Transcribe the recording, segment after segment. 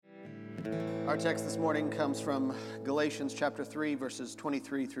Our text this morning comes from Galatians chapter 3, verses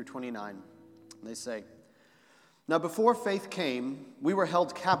 23 through 29. They say, "Now before faith came, we were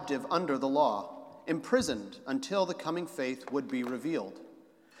held captive under the law, imprisoned until the coming faith would be revealed.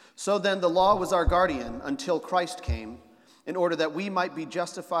 So then the law was our guardian until Christ came, in order that we might be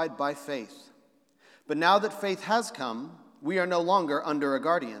justified by faith. But now that faith has come, we are no longer under a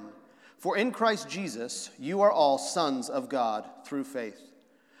guardian. For in Christ Jesus, you are all sons of God through faith.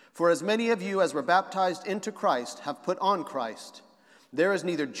 For as many of you as were baptized into Christ have put on Christ. There is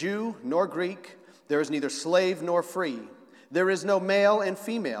neither Jew nor Greek, there is neither slave nor free. There is no male and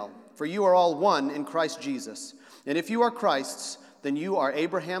female, for you are all one in Christ Jesus. And if you are Christ's, then you are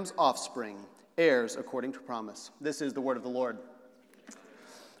Abraham's offspring, heirs according to promise." This is the word of the Lord.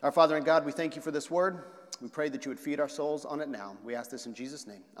 Our Father in God, we thank you for this word. We pray that you would feed our souls on it now. We ask this in Jesus'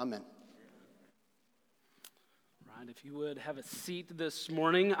 name. Amen. If you would have a seat this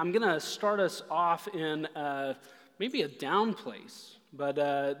morning, I'm going to start us off in maybe a down place. But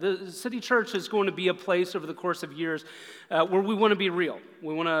the City Church is going to be a place over the course of years where we want to be real.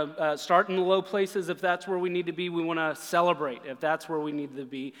 We want to start in the low places if that's where we need to be. We want to celebrate if that's where we need to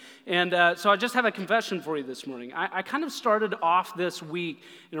be. And so I just have a confession for you this morning. I kind of started off this week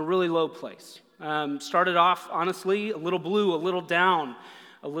in a really low place. Started off, honestly, a little blue, a little down,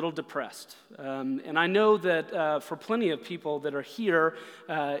 a little depressed. And I know that for plenty of people that are here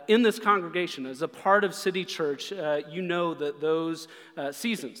in this congregation, as a part of City Church, you know that those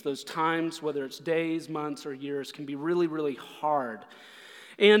seasons, those times, whether it's days, months, or years, can be really, really hard.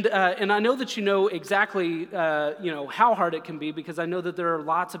 And I know that you know exactly how hard it can be, because I know that there are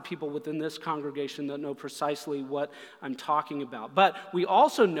lots of people within this congregation that know precisely what I'm talking about. But we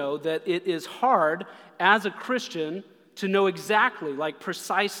also know that it is hard as a Christian to know exactly,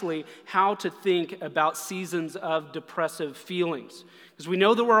 precisely how to think about seasons of depressive feelings. Because we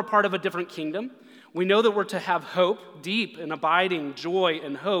know that we're a part of a different kingdom. We know that we're to have hope, deep and abiding joy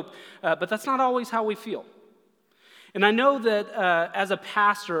and hope, but that's not always how we feel. And I know that as a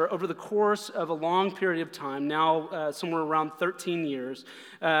pastor, over the course of a long period of time, now somewhere around 13 years,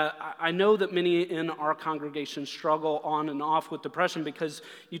 I know that many in our congregation struggle on and off with depression, because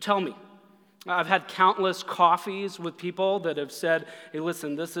you tell me. I've had countless coffees with people that have said, "Hey,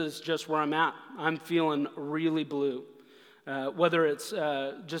 listen, this is just where I'm at. I'm feeling really blue." Whether it's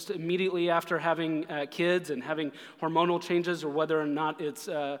just immediately after having kids and having hormonal changes, or whether or not it's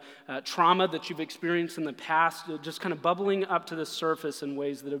trauma that you've experienced in the past, just kind of bubbling up to the surface in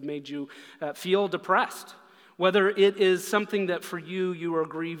ways that have made you feel depressed. Whether it is something that for you are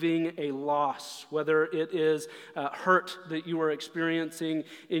grieving a loss, whether it is hurt that you are experiencing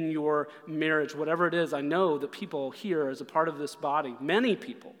in your marriage, whatever it is, I know that people here as a part of this body, many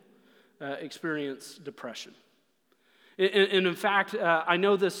people experience depression. And in fact, I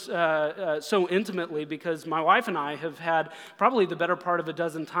know this so intimately because my wife and I have had probably the better part of a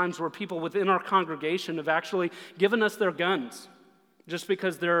dozen times where people within our congregation have actually given us their guns, just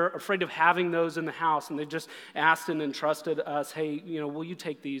because they're afraid of having those in the house, and they've just asked and entrusted us, "Hey, will you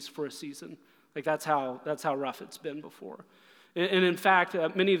take these for a season?" That's how rough it's been before. And in fact,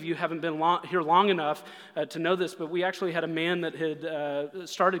 many of you haven't been here long enough to know this, but we actually had a man that had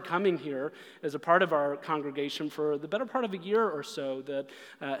started coming here as a part of our congregation for the better part of a year or so, that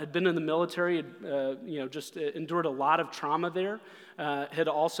had been in the military, had just endured a lot of trauma there, had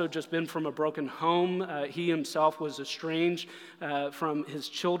also just been from a broken home. He himself was estranged from his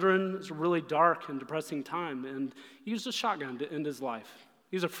children. It was a really dark and depressing time, and he used a shotgun to end his life.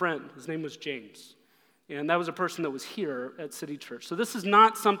 He was a friend. His name was James. And that was a person that was here at City Church. So this is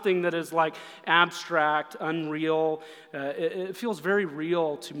not something that is abstract, unreal. It feels very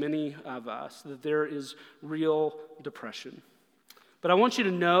real to many of us that there is real depression. But I want you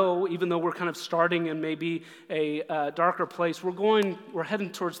to know, even though we're kind of starting in maybe a darker place, we're heading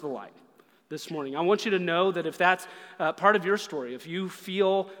towards the light this morning. I want you to know that if that's part of your story, if you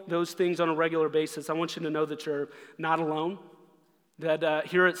feel those things on a regular basis, I want you to know that you're not alone. That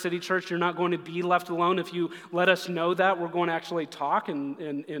here at City Church, you're not going to be left alone. If you let us know that, we're going to actually talk and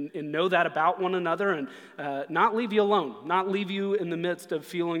know that about one another, and not leave you alone, not leave you in the midst of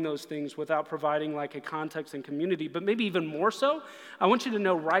feeling those things without providing a context and community. But maybe even more so, I want you to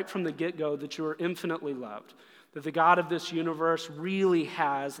know right from the get-go that you are infinitely loved, that the God of this universe really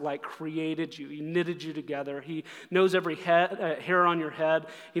has created you. He knitted you together. He knows every hair on your head.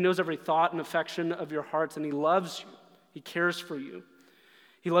 He knows every thought and affection of your hearts, and he loves you. He cares for you.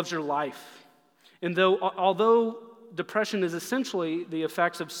 He loves your life. And although depression is essentially the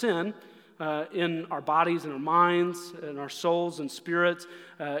effects of sin, in our bodies and our minds and our souls and spirits,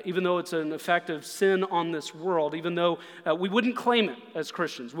 even though it's an effect of sin on this world, even though we wouldn't claim it as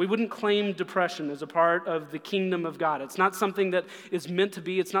Christians. We wouldn't claim depression as a part of the kingdom of God. It's not something that is meant to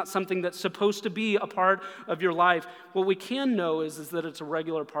be. It's not something that's supposed to be a part of your life. What we can know is that it's a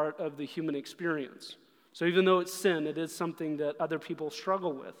regular part of the human experience. So even though it's sin, it is something that other people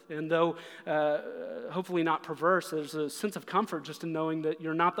struggle with. And though hopefully not perverse, there's a sense of comfort just in knowing that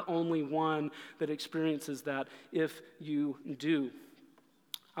you're not the only one that experiences that if you do.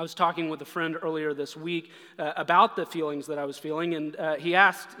 I was talking with a friend earlier this week about the feelings that I was feeling, and he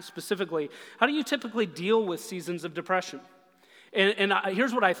asked specifically, how do you typically deal with seasons of depression? And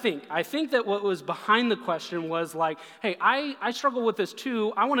here's what I think. I think that what was behind the question was like, hey, I struggle with this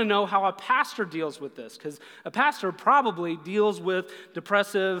too. I want to know how a pastor deals with this, because a pastor probably deals with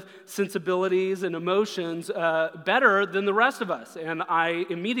depressive sensibilities and emotions better than the rest of us. And I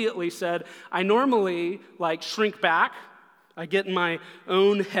immediately said, I normally shrink back. I get in my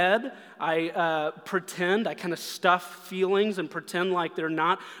own head. I pretend, I kind of stuff feelings and pretend like they're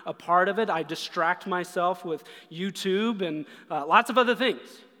not a part of it. I distract myself with YouTube and lots of other things.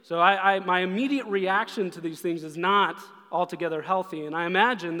 So my immediate reaction to these things is not altogether healthy. And I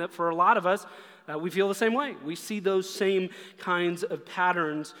imagine that for a lot of us, we feel the same way. We see those same kinds of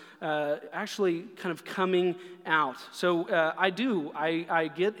patterns actually kind of coming out. So I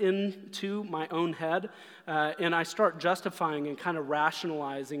get into my own head and I start justifying and kind of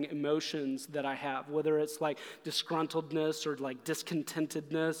rationalizing emotions that I have, whether it's like disgruntledness or like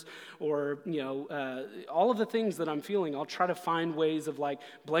discontentedness or, all of the things that I'm feeling. I'll try to find ways of like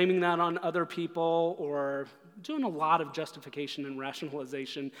blaming that on other people or doing a lot of justification and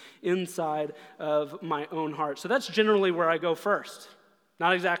rationalization inside of my own heart. So that's generally where I go first.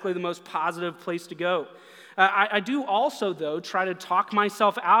 Not exactly the most positive place to go. I do also, though, try to talk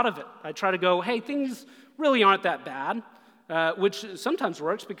myself out of it. I try to go, hey, things really aren't that bad, which sometimes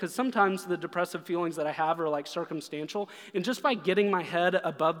works because sometimes the depressive feelings that I have are like circumstantial. And just by getting my head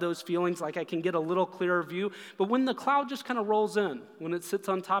above those feelings, like I can get a little clearer view. But when the cloud just kind of rolls in, when it sits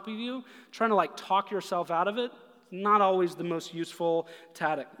on top of you, trying to like talk yourself out of it, not always the most useful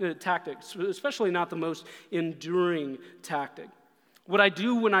tactic, especially not the most enduring tactic. What I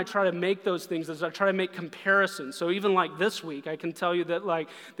do when I try to make those things is I try to make comparisons. So even like this week, I can tell you that like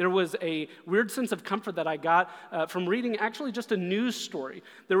there was a weird sense of comfort that I got from reading actually just a news story.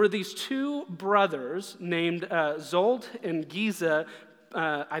 There were these two brothers named Zsolt and Giza.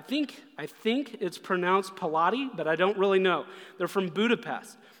 I think it's pronounced Pilati, but I don't really know. They're from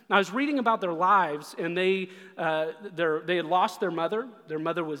Budapest. I was reading about their lives, and they had lost their mother. Their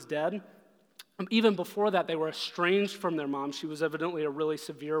mother was dead. Even before that, they were estranged from their mom. She was evidently a really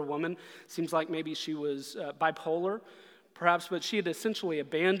severe woman. Seems like maybe she was bipolar, perhaps, but she had essentially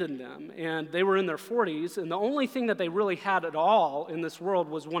abandoned them. And they were in their 40s, and the only thing that they really had at all in this world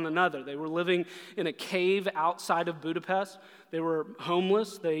was one another. They were living in a cave outside of Budapest. They were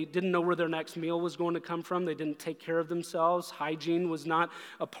homeless. They didn't know where their next meal was going to come from. They didn't take care of themselves. Hygiene was not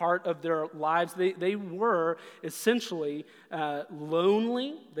a part of their lives. They were essentially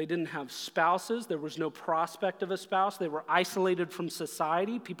lonely. They didn't have spouses. There was no prospect of a spouse. They were isolated from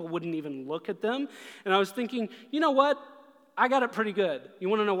society. People wouldn't even look at them. And I was thinking, you know what? I got it pretty good. You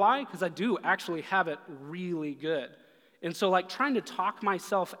want to know why? Because I do actually have it really good. And so like trying to talk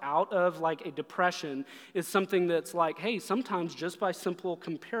myself out of like a depression is something that's like, hey, sometimes just by simple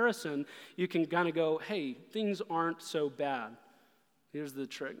comparison, you can kind of go, hey, things aren't so bad. Here's the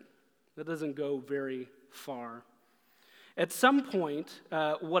trick. That doesn't go very far. At some point,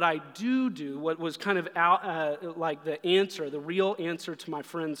 what I do, what was kind of out, like the answer, the real answer to my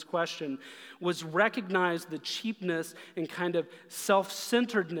friend's question, was recognize the cheapness and kind of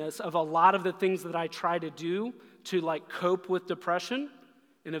self-centeredness of a lot of the things that I try to do to like cope with depression.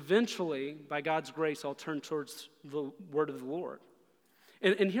 And eventually, by God's grace, I'll turn towards the word of the Lord.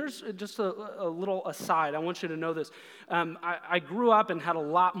 And here's just a little aside. I want you to know this. I grew up and had a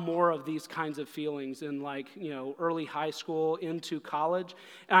lot more of these kinds of feelings in early high school into college.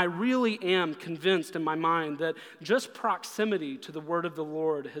 And I really am convinced in my mind that just proximity to the word of the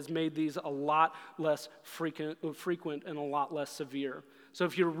Lord has made these a lot less frequent and a lot less severe. So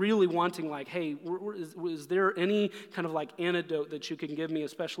if you're really wanting like, hey, is there any kind of like antidote that you can give me,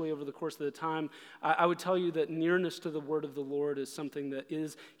 especially over the course of the time, I would tell you that nearness to the word of the Lord is something that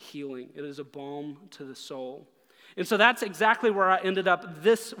is healing. It is a balm to the soul. And so that's exactly where I ended up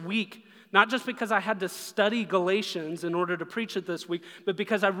this week. Not just because I had to study Galatians in order to preach it this week, but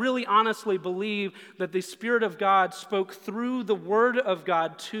because I really honestly believe that the Spirit of God spoke through the Word of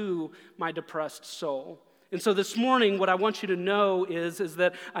God to my depressed soul. And so this morning, what I want you to know is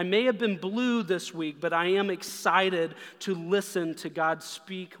that I may have been blue this week, but I am excited to listen to God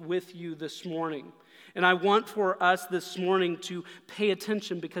speak with you this morning. And I want for us this morning to pay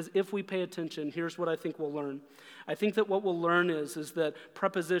attention, because if we pay attention, here's what I think we'll learn. I think that what we'll learn is that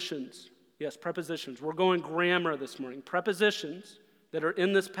prepositions, yes, prepositions, we're going grammar this morning. Prepositions that are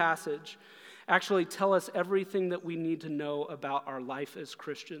in this passage actually tell us everything that we need to know about our life as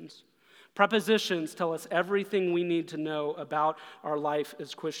Christians. Prepositions tell us everything we need to know about our life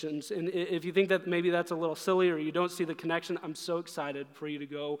as Christians. And if you think that maybe that's a little silly or you don't see the connection, I'm so excited for you to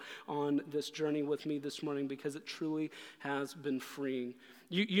go on this journey with me this morning, because it truly has been freeing.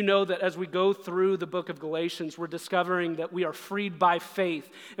 You know that as we go through the book of Galatians, we're discovering that we are freed by faith.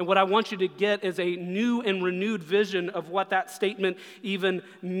 And what I want you to get is a new and renewed vision of what that statement even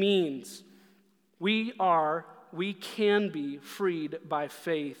means. We can be freed by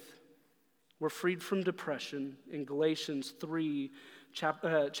faith. We're freed from depression. In Galatians 3,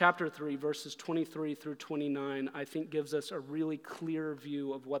 chapter 3, verses 23 through 29, I think gives us a really clear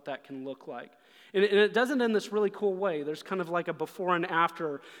view of what that can look like. And it does it in this really cool way. There's kind of like a before and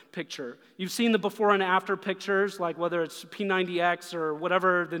after picture. You've seen the before and after pictures, like whether it's P90X or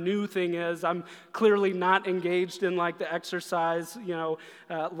whatever the new thing is. I'm clearly not engaged in like the exercise,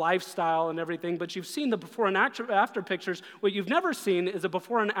 lifestyle and everything, but you've seen the before and after pictures. What you've never seen is a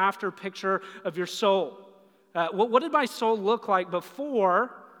before and after picture of your soul. What did my soul look like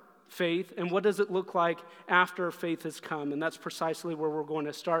before faith, and what does it look like after faith has come? And that's precisely where we're going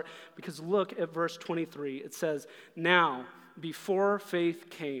to start, because look at verse 23. It says, now, before faith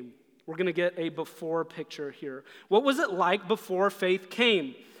came. We're going to get a before picture here. What was it like before faith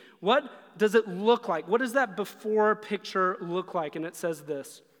came? What does it look like? What does that before picture look like? And it says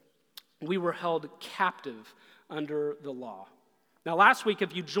this: we were held captive under the law. Now, last week,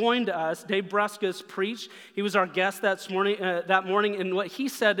 if you joined us, Dave Bruskus preached. He was our guest that morning, and what he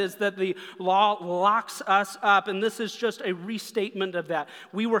said is that the law locks us up, and this is just a restatement of that.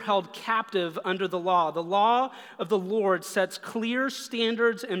 We were held captive under the law. The law of the Lord sets clear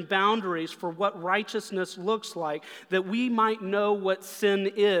standards and boundaries for what righteousness looks like, that we might know what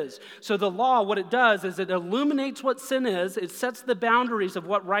sin is. So the law, what it does is it illuminates what sin is, it sets the boundaries of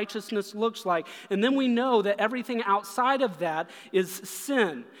what righteousness looks like, and then we know that everything outside of that is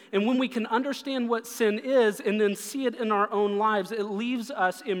sin. And when we can understand what sin is and then see it in our own lives, it leaves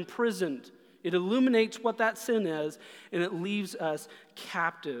us imprisoned. It illuminates what that sin is, and it leaves us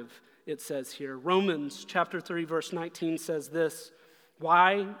captive, it says here. Romans chapter 3, verse 19 says this: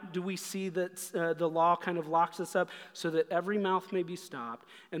 why do we see that the law kind of locks us up? So that every mouth may be stopped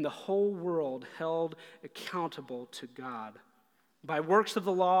and the whole world held accountable to God. By works of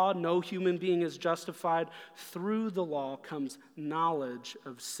the law, no human being is justified. Through the law comes knowledge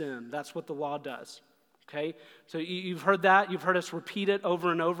of sin. That's what the law does, okay? So you've heard that. You've heard us repeat it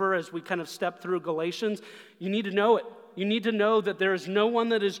over and over as we kind of step through Galatians. You need to know it. You need to know that there is no one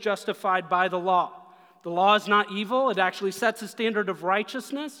that is justified by the law. The law is not evil. It actually sets a standard of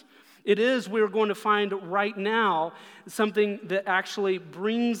righteousness. It is, we're going to find right now, something that actually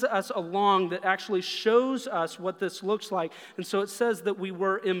brings us along, that actually shows us what this looks like. And so it says that we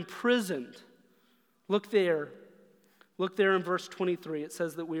were imprisoned. Look there. Look there in verse 23. It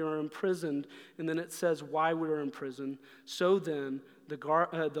says that we are imprisoned, and then it says why we were imprisoned. So then,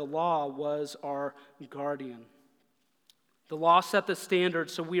 the law was our guardian. The law set the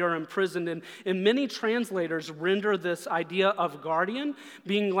standard, so we are imprisoned. And many translators render this idea of guardian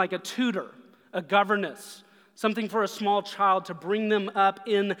being like a tutor, a governess, something for a small child to bring them up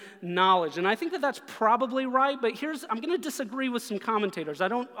in knowledge. And I think that that's probably right, but I'm going to disagree with some commentators. I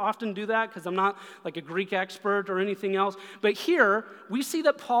don't often do that because I'm not like a Greek expert or anything else. But here, we see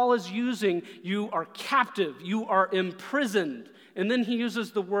that Paul is using, you are captive, you are imprisoned. And then he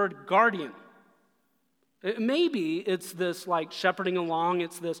uses the word guardian. Maybe it's this like shepherding along,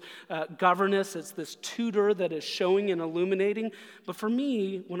 it's this governess, it's this tutor that is showing and illuminating. But for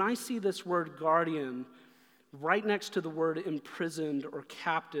me, when I see this word guardian right next to the word imprisoned or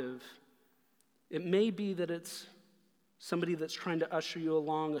captive, it may be that it's somebody that's trying to usher you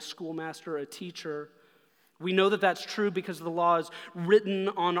along, a schoolmaster, a teacher. We know that that's true because the law is written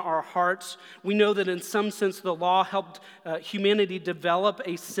on our hearts. We know that in some sense the law helped humanity develop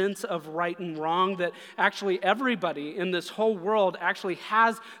a sense of right and wrong, that actually everybody in this whole world actually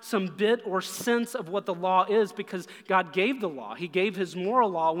has some bit or sense of what the law is because God gave the law. He gave his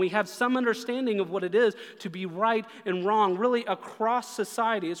moral law, and we have some understanding of what it is to be right and wrong really across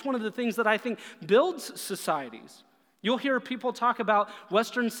society. It's one of the things that I think builds societies. You'll hear people talk about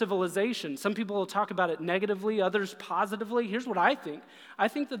Western civilization. Some people will talk about it negatively, others positively. Here's what I think. I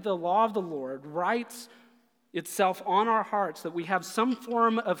think that the law of the Lord writes itself on our hearts, that we have some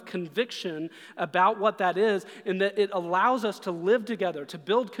form of conviction about what that is, and that it allows us to live together, to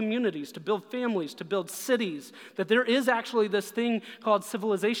build communities, to build families, to build cities, that there is actually this thing called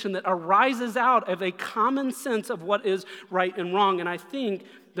civilization that arises out of a common sense of what is right and wrong. And I think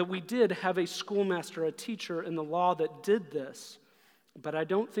that we did have a schoolmaster, a teacher in the law that did this, but I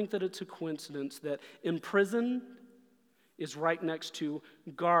don't think that it's a coincidence that imprison is right next to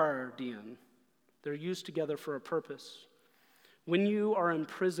guardian. They're used together for a purpose. When you are in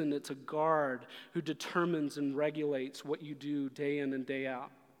prison, it's a guard who determines and regulates what you do day in and day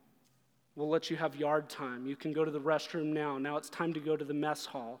out. We'll let you have yard time. You can go to the restroom now. Now it's time to go to the mess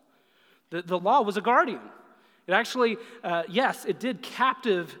hall. The law was a guardian. It actually, yes, it did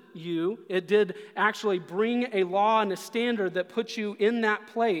captive you. It did actually bring a law and a standard that puts you in that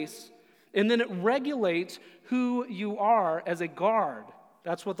place. And then it regulates who you are as a guard.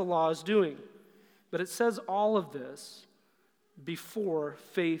 That's what the law is doing. But it says all of this before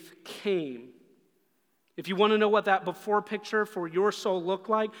faith came. If you want to know what that before picture for your soul looked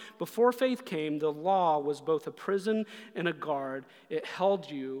like, before faith came, the law was both a prison and a guard. It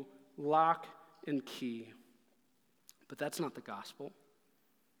held you lock and key. But that's not the gospel.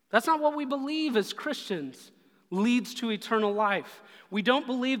 That's not what we believe as Christians leads to eternal life. We don't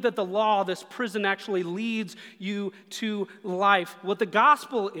believe that the law, this prison, actually leads you to life. What the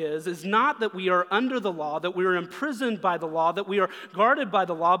gospel is not that we are under the law, that we are imprisoned by the law, that we are guarded by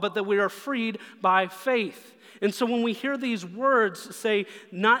the law, but that we are freed by faith. And so when we hear these words say,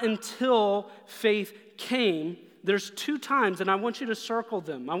 not until faith came, there's 2 times, and I want you to circle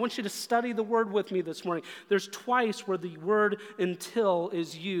them. I want you to study the word with me this morning. There's twice where the word until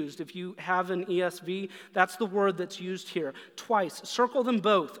is used. If you have an ESV, that's the word that's used here. Twice. Circle them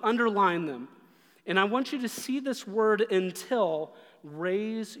both. Underline them. And I want you to see this word until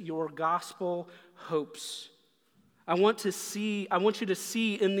raise your gospel hopes. I want you to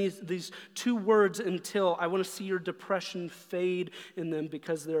see in these 2 words until, I want to see your depression fade in them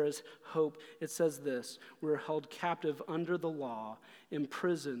because there is hope. It says this: we're held captive under the law,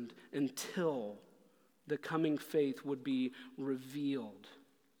 imprisoned until the coming faith would be revealed.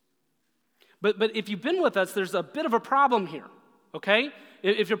 But if you've been with us, there's a bit of a problem here, okay?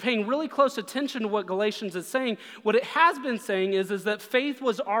 If you're paying really close attention to what Galatians is saying, what it has been saying is that faith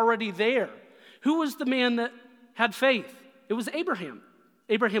was already there. Who was the man that had faith? It was Abraham.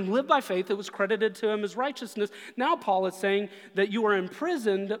 Abraham lived by faith. It was credited to him as righteousness. Now Paul is saying that you are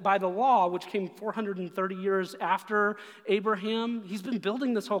imprisoned by the law, which came 430 years after Abraham. He's been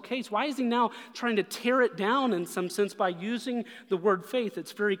building this whole case. Why is he now trying to tear it down in some sense by using the word faith?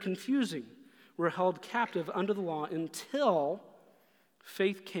 It's very confusing. We're held captive under the law until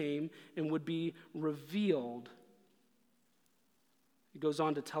faith came and would be revealed. He goes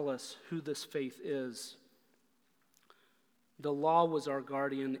on to tell us who this faith is. The law was our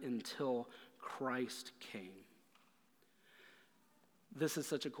guardian until Christ came. This is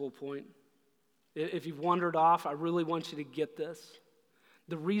such a cool point. If you've wandered off, I really want you to get this.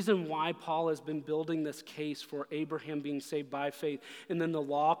 The reason why Paul has been building this case for Abraham being saved by faith and then the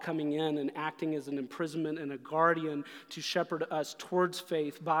law coming in and acting as an imprisonment and a guardian to shepherd us towards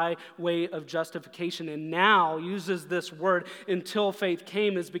faith by way of justification, and now uses this word until faith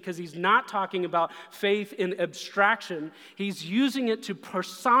came, is because he's not talking about faith in abstraction. He's using it to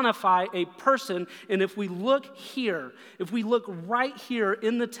personify a person. And if we look here, if we look right here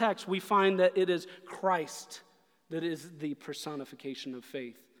in the text, we find that it is Christ that is the personification of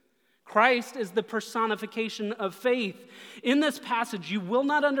faith. Christ is the personification of faith. In this passage, you will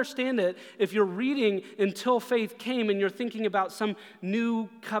not understand it if you're reading until faith came and you're thinking about some new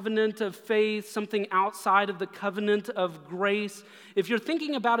covenant of faith, something outside of the covenant of grace. If you're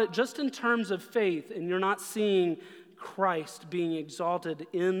thinking about it just in terms of faith and you're not seeing Christ being exalted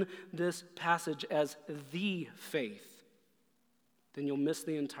in this passage as the faith, then you'll miss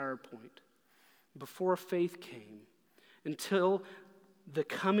the entire point. Before faith came, until the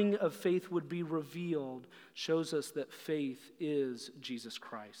coming of faith would be revealed, shows us that faith is Jesus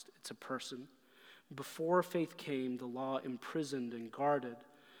Christ. It's a person. Before faith came, the law imprisoned and guarded,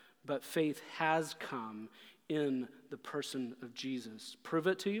 but faith has come in the person of Jesus. Prove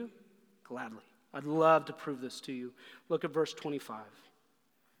it to you? Gladly. I'd love to prove this to you. Look at verse 25.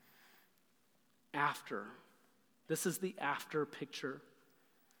 After. This is the after picture.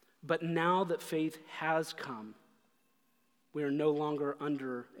 But now that faith has come, we are no longer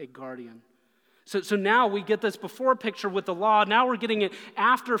under a guardian. So now we get this before picture with the law. Now we're getting it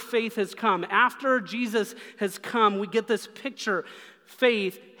after faith has come. After Jesus has come, we get this picture.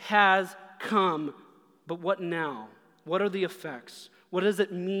 Faith has come. But what now? What are the effects? What does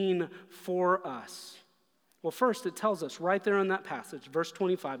it mean for us? Well, first, it tells us right there in that passage, verse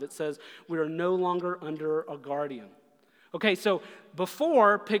 25, it says, we are no longer under a guardian. Okay, so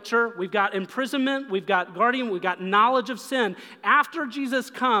before, picture, we've got imprisonment, we've got guardian, we've got knowledge of sin. After Jesus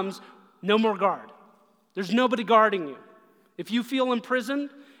comes, no more guard. There's nobody guarding you. If you feel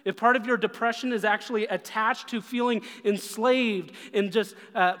imprisoned, if part of your depression is actually attached to feeling enslaved and just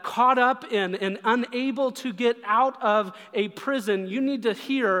caught up in and unable to get out of a prison, you need to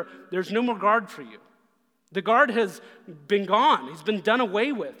hear there's no more guard for you. The guard has been gone. He's been done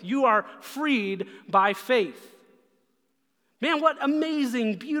away with. You are freed by faith. Man, what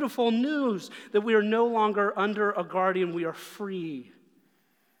amazing, beautiful news that we are no longer under a guardian. We are free.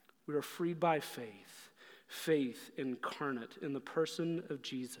 We are freed by faith. Faith incarnate in the person of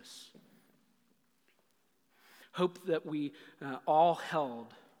Jesus. Hope that we all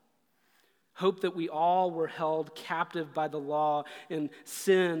were held captive by the law and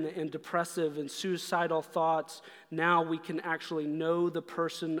sin and depressive and suicidal thoughts. Now we can actually know the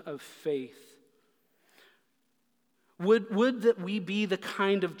person of faith. Would that we be the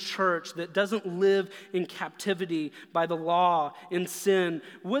kind of church that doesn't live in captivity by the law and sin.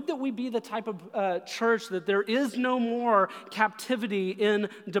 Would that we be the type of church that there is no more captivity in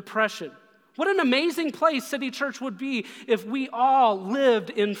depression. What an amazing place City Church would be if we all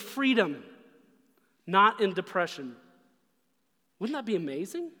lived in freedom, not in depression. Wouldn't that be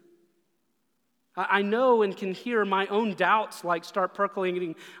amazing? I know and can hear my own doubts start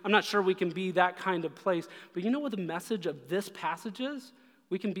percolating. I'm not sure we can be that kind of place. But you know what the message of this passage is?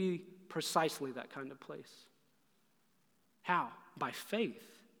 We can be precisely that kind of place. How? By faith.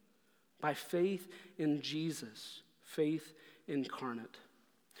 By faith in Jesus. Faith incarnate.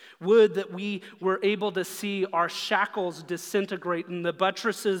 Would that we were able to see our shackles disintegrate and the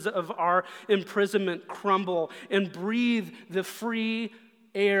buttresses of our imprisonment crumble and breathe the free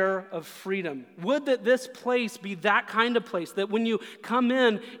air of freedom. Would that this place be that kind of place, that when you come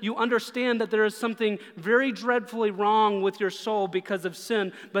in, you understand that there is something very dreadfully wrong with your soul because of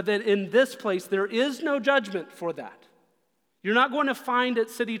sin, but that in this place there is no judgment for that. You're not going to find at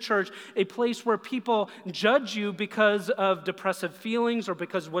City Church a place where people judge you because of depressive feelings or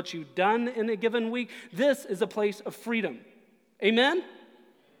because of what you've done in a given week. This is a place of freedom. Amen?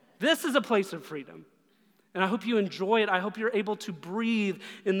 This is a place of freedom. And I hope you enjoy it. I hope you're able to breathe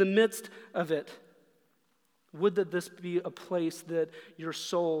in the midst of it. Would that this be a place that your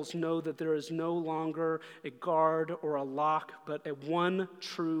souls know that there is no longer a guard or a lock, but a one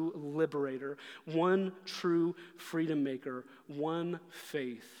true liberator, one true freedom maker, one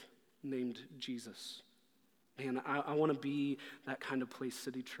faith named Jesus. Man, I want to be that kind of place,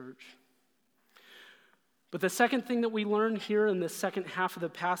 City Church. But the second thing that we learn here in the second half of the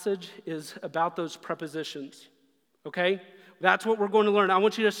passage is about those prepositions, okay? That's what we're going to learn. I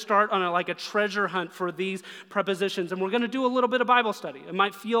want you to start on a treasure hunt for these prepositions, and we're going to do a little bit of Bible study. It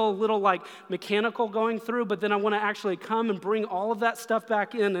might feel a little mechanical going through, but then I want to actually come and bring all of that stuff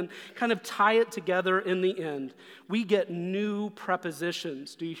back in and kind of tie it together in the end. We get new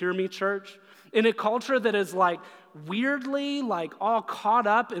prepositions. Do you hear me, church? In a culture that is weirdly all caught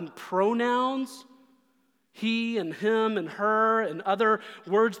up in pronouns, he and him and her and other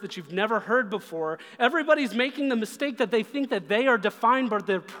words that you've never heard before. Everybody's making the mistake that they think that they are defined by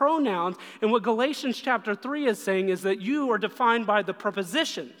their pronouns. And what Galatians chapter 3 is saying is that you are defined by the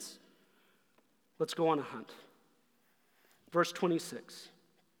prepositions. Let's go on a hunt. Verse 26.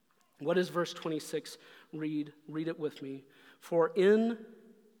 What does verse 26 read? Read it with me. For in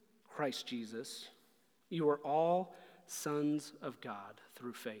Christ Jesus, you are all sons of God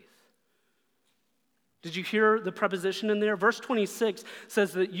through faith. Did you hear the preposition in there? Verse 26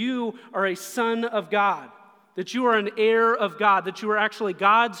 says that you are a son of God, that you are an heir of God, that you are actually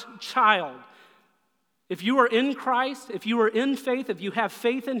God's child. If you are in Christ, if you are in faith, if you have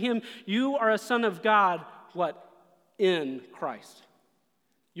faith in Him, you are a son of God, what? In Christ.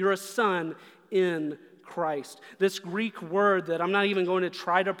 You're a son in Christ. This Greek word that I'm not even going to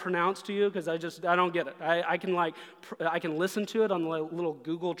try to pronounce to you because I don't get it. I can listen to it on the little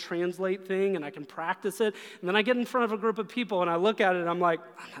Google Translate thing and I can practice it. And then I get in front of a group of people and I look at it and I'm like,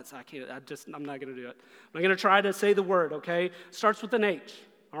 I'm not going to do it. I'm going to try to say the word, okay? Starts with an H,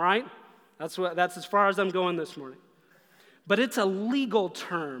 all right? That's as far as I'm going this morning. But it's a legal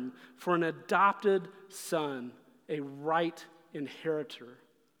term for an adopted son, a right inheritor.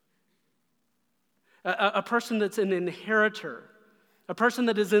 A person that's an inheritor. A person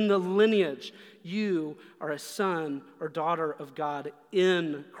that is in the lineage. You are a son or daughter of God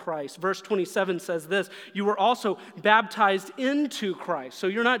in Christ. Verse 27 says this, you were also baptized into Christ. So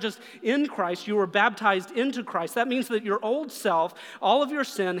you're not just in Christ, you were baptized into Christ. That means that your old self, all of your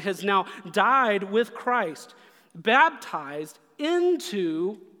sin, has now died with Christ, baptized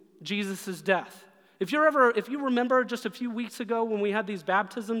into Jesus' death. If you remember just a few weeks ago when we had these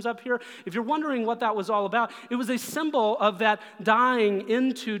baptisms up here, if you're wondering what that was all about, it was a symbol of that dying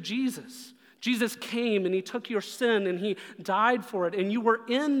into Jesus. Jesus came and he took your sin and he died for it, and you were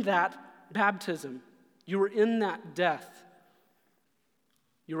in that baptism. You were in that death.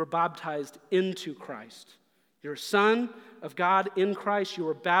 You were baptized into Christ. You're a son of God in Christ. You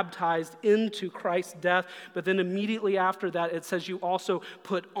were baptized into Christ's death. But then immediately after that, it says you also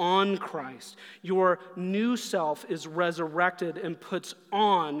put on Christ. Your new self is resurrected and puts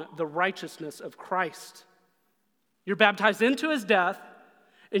on the righteousness of Christ. You're baptized into his death,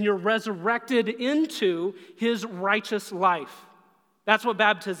 and you're resurrected into his righteous life. That's what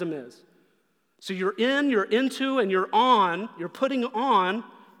baptism is. So you're in, you're into, and you're on. You're putting on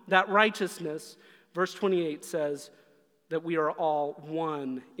that righteousness. Verse 28 says that we are all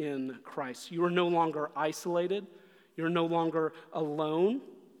one in Christ. You are no longer isolated. You're no longer alone.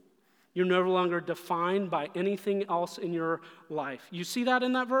 You're no longer defined by anything else in your life. You see that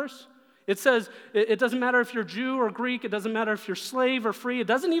in that verse? It says it doesn't matter if you're Jew or Greek. It doesn't matter if you're slave or free. It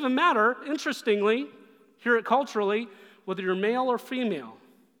doesn't even matter, interestingly, hear it culturally, whether you're male or female.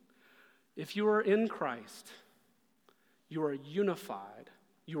 If you are in Christ, you are unified.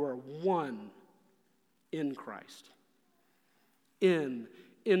 You are one in Christ. In,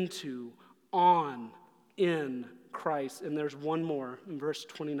 into, on, in Christ. And there's one more in verse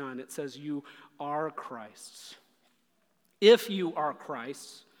 29. It says, you are Christ's. If you are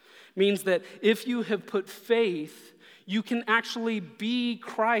Christ's, means that if you have put faith, you can actually be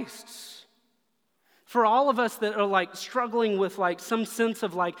Christ's. For all of us that are struggling with some sense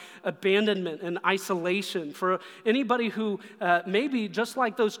of abandonment and isolation, for anybody who maybe just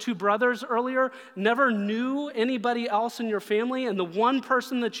like those two brothers earlier, never knew anybody else in your family, and the one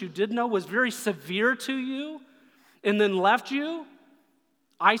person that you did know was very severe to you and then left you,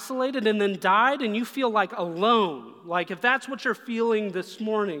 isolated, and then died, and you feel alone. If that's what you're feeling this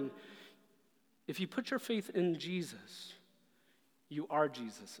morning, if you put your faith in Jesus, you are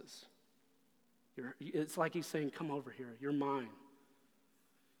Jesus's. It's like he's saying, come over here. You're mine.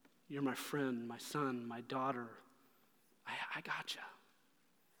 You're my friend, my son, my daughter. I got you.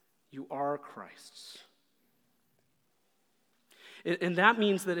 You are Christ's. And that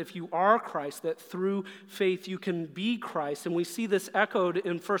means that if you are Christ, that through faith you can be Christ. And we see this echoed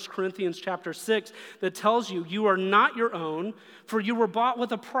in 1 Corinthians chapter 6 that tells you, you are not your own, for you were bought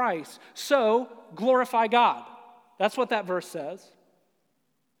with a price. So glorify God. That's what that verse says.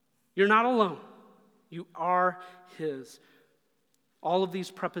 You're not alone. You are his. All of these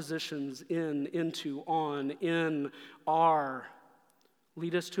prepositions, in, into, on, in, are,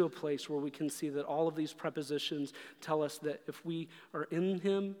 lead us to a place where we can see that all of these prepositions tell us that if we are in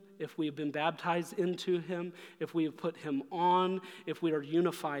him, if we have been baptized into him, if we have put him on, if we are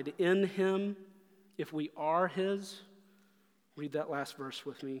unified in him, if we are his, read that last verse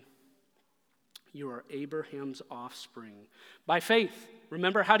with me. You are Abraham's offspring by faith.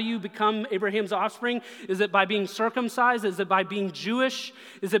 Remember, how do you become Abraham's offspring? Is it by being circumcised? Is it by being Jewish?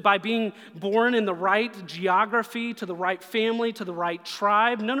 Is it by being born in the right geography, to the right family, to the right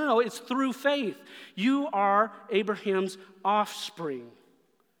tribe? No. It's through faith. You are Abraham's offspring,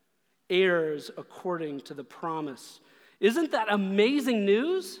 heirs according to the promise. Isn't that amazing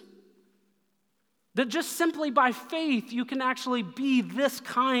news? That just simply by faith, you can actually be this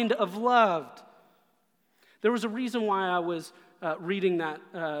kind of loved. There was a reason why I was reading that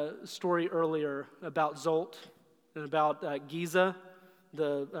story earlier about Zolt and about Giza,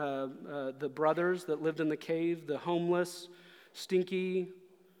 the brothers that lived in the cave, the homeless, stinky,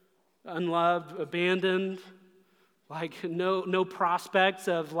 unloved, abandoned, no prospects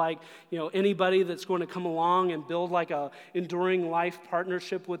of anybody that's going to come along and build a enduring life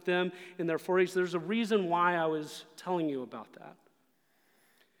partnership with them in their 40s. There's a reason why I was telling you about that.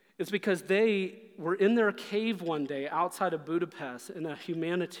 It's because they were in their cave one day outside of Budapest, and a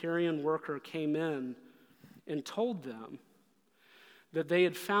humanitarian worker came in and told them that they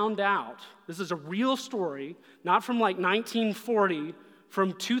had found out, this is a real story, not from 1940,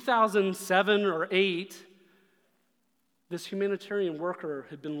 from 2007 or 8, this humanitarian worker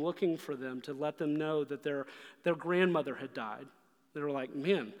had been looking for them to let them know that their grandmother had died. They were like,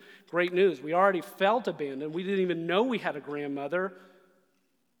 man, great news. We already felt abandoned. We didn't even know we had a grandmother.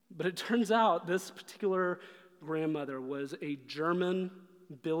 But it turns out this particular grandmother was a German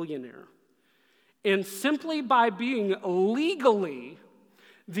billionaire. And simply by being legally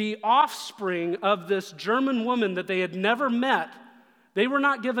the offspring of this German woman that they had never met, they were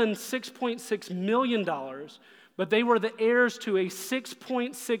not given $6.6 million, but they were the heirs to a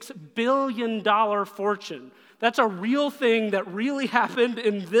 $6.6 billion fortune. That's a real thing that really happened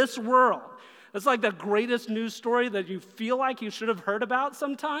in this world. It's like the greatest news story that you feel like you should have heard about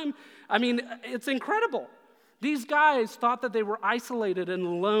sometime. I mean, it's incredible. These guys thought that they were isolated and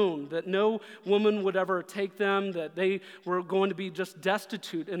alone, that no woman would ever take them, that they were going to be just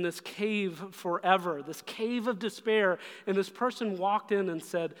destitute in this cave forever, this cave of despair. And this person walked in and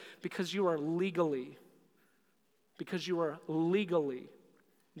said, because you are legally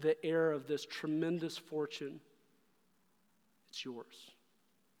the heir of this tremendous fortune, it's yours.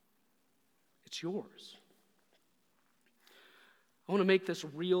 It's yours. I want to make this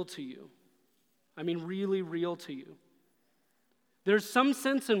real to you. I mean, really real to you. There's some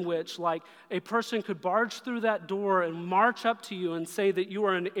sense in which, like, a person could barge through that door and march up to you and say that you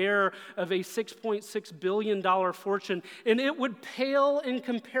are an heir of a $6.6 billion fortune, and it would pale in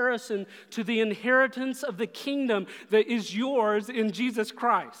comparison to the inheritance of the kingdom that is yours in Jesus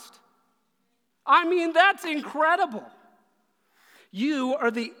Christ. I mean, that's incredible. You are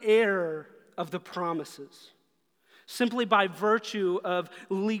the heir of the promises. Simply by virtue of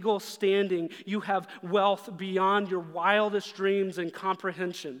legal standing, you have wealth beyond your wildest dreams and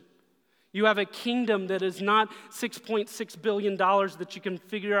comprehension. You have a kingdom that is not $6.6 billion that you can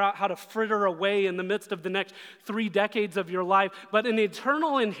figure out how to fritter away in the midst of the next 3 decades of your life, but an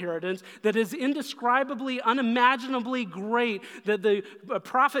eternal inheritance that is indescribably, unimaginably great, that the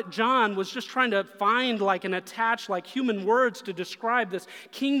prophet John was just trying to find like and attach like human words to describe this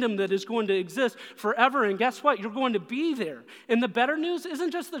kingdom that is going to exist forever. And guess what? You're going to be there. And the better news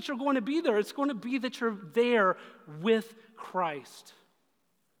isn't just that you're going to be there, it's going to be that you're there with Christ.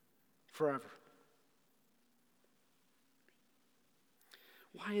 Forever.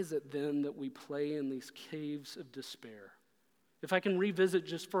 Why is it then that we play in these caves of despair? If I can revisit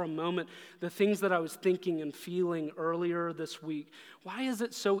just for a moment the things that I was thinking and feeling earlier this week, why is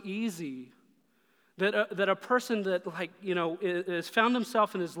it so easy that a person that has found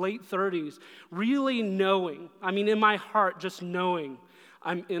himself in his late 30s really knowing, I mean in my heart just knowing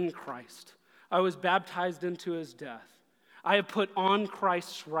I'm in Christ. I was baptized into his death. I have put on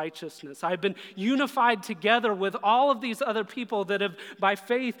Christ's righteousness. I have been unified together with all of these other people that have, by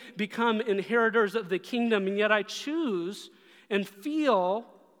faith, become inheritors of the kingdom, and yet I choose and feel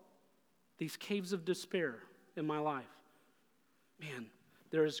these caves of despair in my life. Man,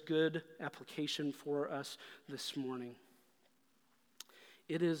 there is good application for us this morning.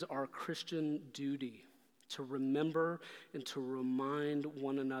 It is our Christian duty to remember and to remind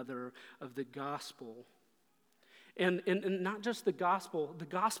one another of the gospel. And not just the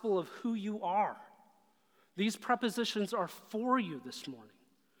gospel of who you are. These prepositions are for you this morning.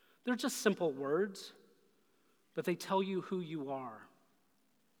 They're just simple words, but they tell you who you are.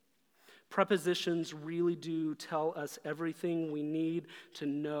 Prepositions really do tell us everything we need to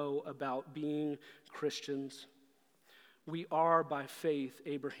know about being Christians. We are, by faith,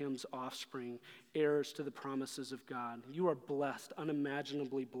 Abraham's offspring, heirs to the promises of God. You are blessed,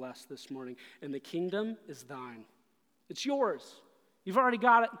 unimaginably blessed this morning, and the kingdom is thine. It's yours. You've already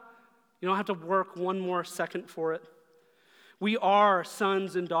got it. You don't have to work one more second for it. We are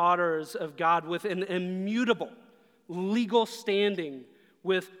sons and daughters of God with an immutable legal standing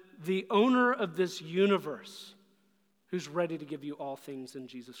with the owner of this universe who's ready to give you all things in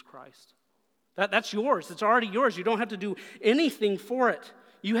Jesus Christ. That's yours. It's already yours. You don't have to do anything for it.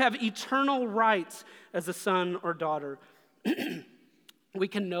 You have eternal rights as a son or daughter. We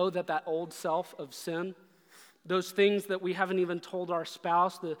can know that old self of sin, those things that we haven't even told our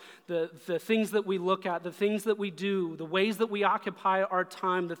spouse, the things that we look at, the things that we do, the ways that we occupy our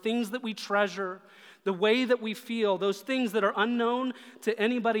time, the things that we treasure, the way that we feel, those things that are unknown to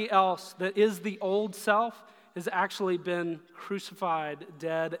anybody else, that is the old self, has actually been crucified,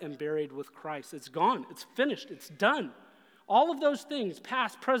 dead, and buried with Christ. It's gone. It's finished. It's done. All of those things,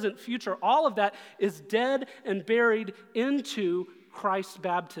 past, present, future, all of that is dead and buried into Christ's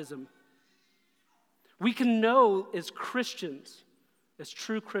baptism. We can know as Christians, as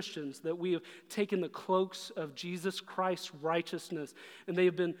true Christians, that we have taken the cloaks of Jesus Christ's righteousness and they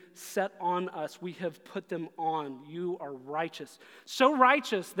have been set on us. We have put them on. You are righteous. So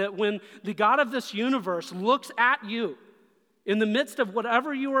righteous that when the God of this universe looks at you, in the midst of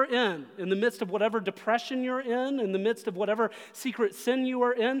whatever you are in the midst of whatever depression you're in the midst of whatever secret sin you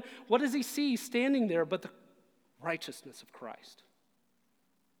are in, what does he see standing there but the righteousness of Christ?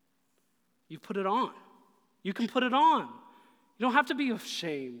 You've put it on. You can put it on. You don't have to be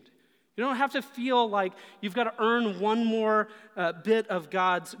ashamed. You don't have to feel like you've got to earn one more bit of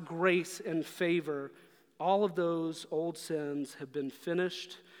God's grace and favor. All of those old sins have been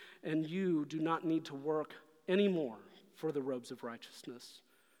finished, and you do not need to work anymore for the robes of righteousness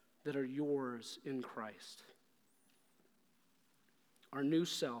that are yours in Christ. Our new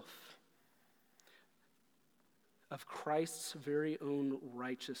self of Christ's very own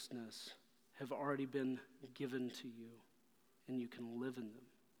righteousness have already been given to you, and you can live in them.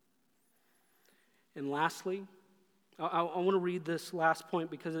 And lastly, I want to read this last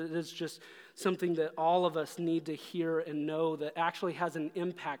point because it is just something that all of us need to hear and know that actually has an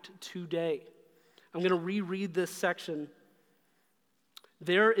impact today. I'm going to reread this section.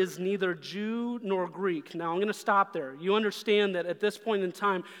 There is neither Jew nor Greek. Now, I'm going to stop there. You understand that at this point in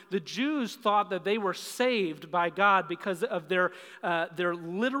time, the Jews thought that they were saved by God because of their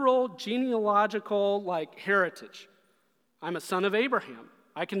literal genealogical heritage. I'm a son of Abraham.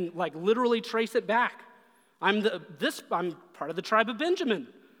 I can literally trace it back. I'm part of the tribe of Benjamin.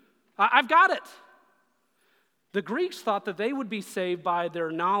 I've got it. The Greeks thought that they would be saved by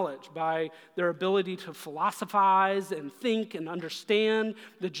their knowledge, by their ability to philosophize and think and understand.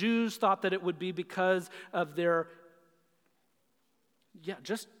 The Jews thought that it would be because of their,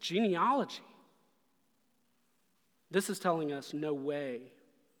 just genealogy. This is telling us no way.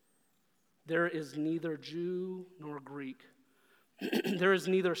 There is neither Jew nor Greek. There is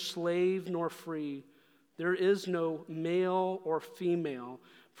neither slave nor free. There is no male or female,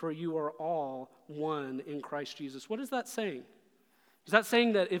 for you are all one in Christ Jesus. What is that saying? Is that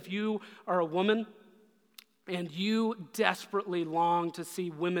saying that if you are a woman and you desperately long to see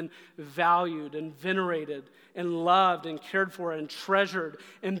women valued and venerated and loved and cared for and treasured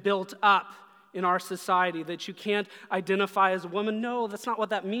and built up in our society, that you can't identify as a woman? No, that's not what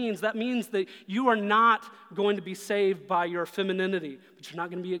that means. That means that you are not going to be saved by your femininity, but you're not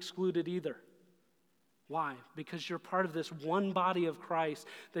going to be excluded either. Why? Because you're part of this one body of Christ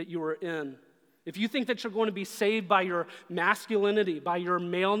that you are in. If you think that you're going to be saved by your masculinity, by your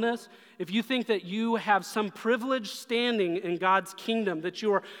maleness, if you think that you have some privileged standing in God's kingdom, that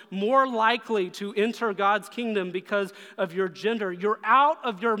you are more likely to enter God's kingdom because of your gender, you're out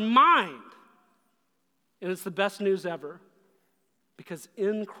of your mind. And it's the best news ever, because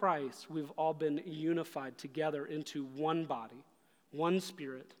in Christ we've all been unified together into one body, one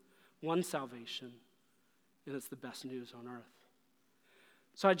spirit, one salvation, and it's the best news on earth.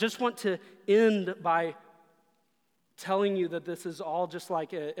 So I just want to end by telling you that this is all just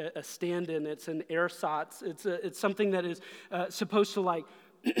like a stand-in. It's an ersatz. It's something that is supposed to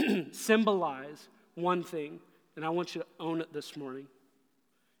symbolize one thing, and I want you to own it this morning.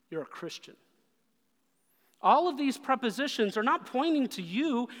 You're a Christian. All of these prepositions are not pointing to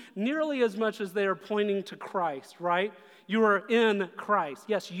you nearly as much as they are pointing to Christ, right? You are in Christ.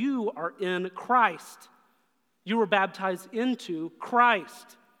 Yes, you are in Christ. You were baptized into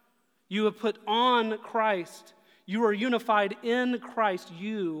Christ. You have put on Christ. You are unified in Christ.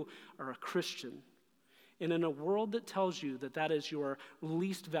 You are a Christian. And in a world that tells you that that is your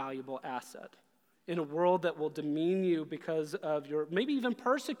least valuable asset, in a world that will demean you because of your, maybe even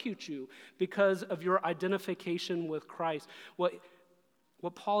persecute you because of your identification with Christ, what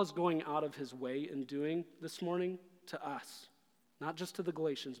Paul is going out of his way in doing this morning to us, not just to the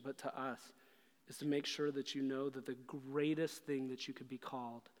Galatians, but to us, is to make sure that you know that the greatest thing that you could be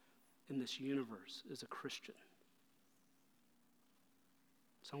called in this universe is a Christian.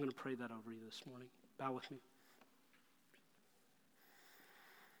 So I'm going to pray that over you this morning. Bow with me.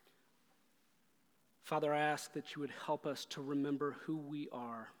 Father, I ask that you would help us to remember who we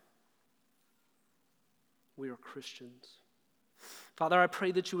are. We are Christians. Father, I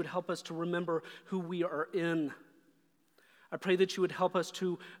pray that you would help us to remember who we are in. I pray that you would help us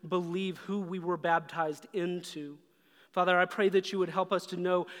to believe who we were baptized into. Father, I pray that you would help us to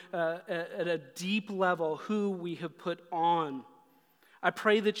know at a deep level who we have put on. I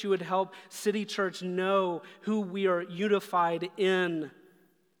pray that you would help City Church know who we are unified in.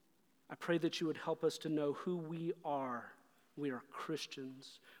 I pray that you would help us to know who we are. We are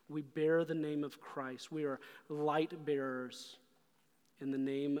Christians. We bear the name of Christ. We are light bearers in the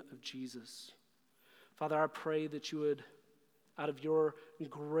name of Jesus. Father, I pray that you would, out of your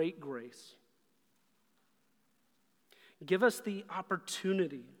great grace, give us the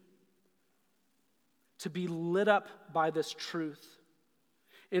opportunity to be lit up by this truth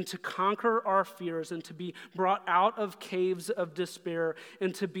and to conquer our fears and to be brought out of caves of despair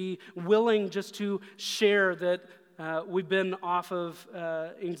and to be willing just to share that we've been off of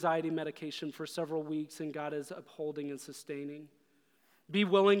anxiety medication for several weeks and God is upholding and sustaining. Be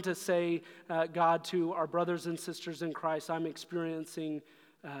willing to say, God, to our brothers and sisters in Christ, I'm experiencing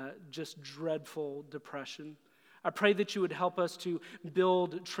just dreadful depression. I pray that you would help us to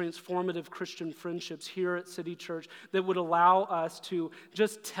build transformative Christian friendships here at City Church that would allow us to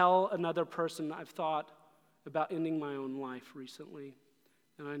just tell another person, I've thought about ending my own life recently,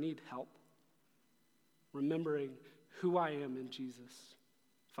 and I need help. Remembering who I am in Jesus.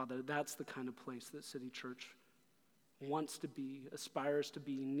 Father, that's the kind of place that City Church wants to be, aspires to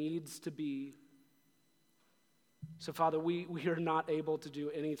be, needs to be. So, Father, we are not able to do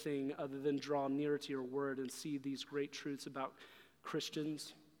anything other than draw near to your word and see these great truths about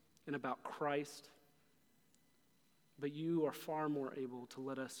Christians and about Christ. But you are far more able to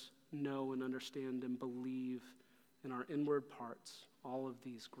let us know and understand and believe in our inward parts all of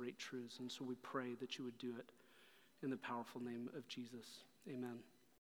these great truths. And so we pray that you would do it in the powerful name of Jesus. Amen.